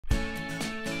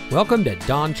Welcome to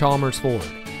Don Chalmers Ford,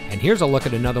 and here's a look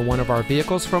at another one of our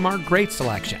vehicles from our great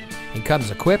selection. It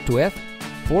comes equipped with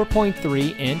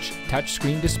 4.3-inch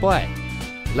touchscreen display,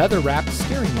 leather-wrapped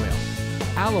steering wheel,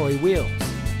 alloy wheels,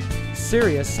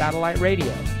 Sirius satellite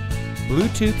radio,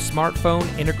 Bluetooth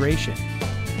smartphone integration,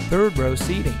 third-row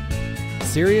seating,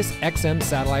 Sirius XM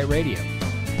satellite radio,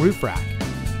 roof rack,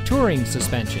 touring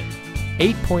suspension,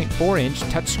 8.4-inch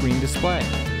touchscreen display,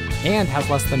 and has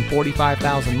less than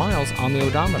 45,000 miles on the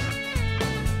odometer.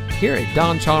 Here at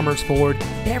Don Chalmers Ford,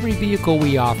 every vehicle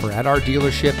we offer at our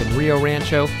dealership in Rio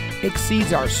Rancho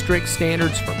exceeds our strict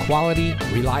standards for quality,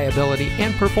 reliability,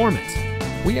 and performance.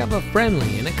 We have a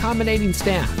friendly and accommodating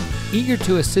staff, eager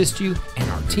to assist you, and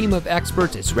our team of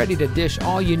experts is ready to dish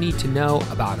all you need to know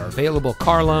about our available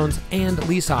car loans and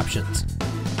lease options.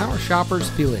 Our shoppers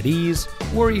feel at ease,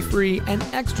 worry-free, and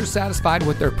extra satisfied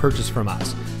with their purchase from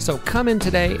us. So come in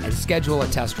today and schedule a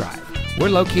test drive. We're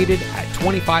located at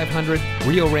 2500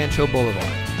 Rio Rancho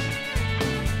Boulevard.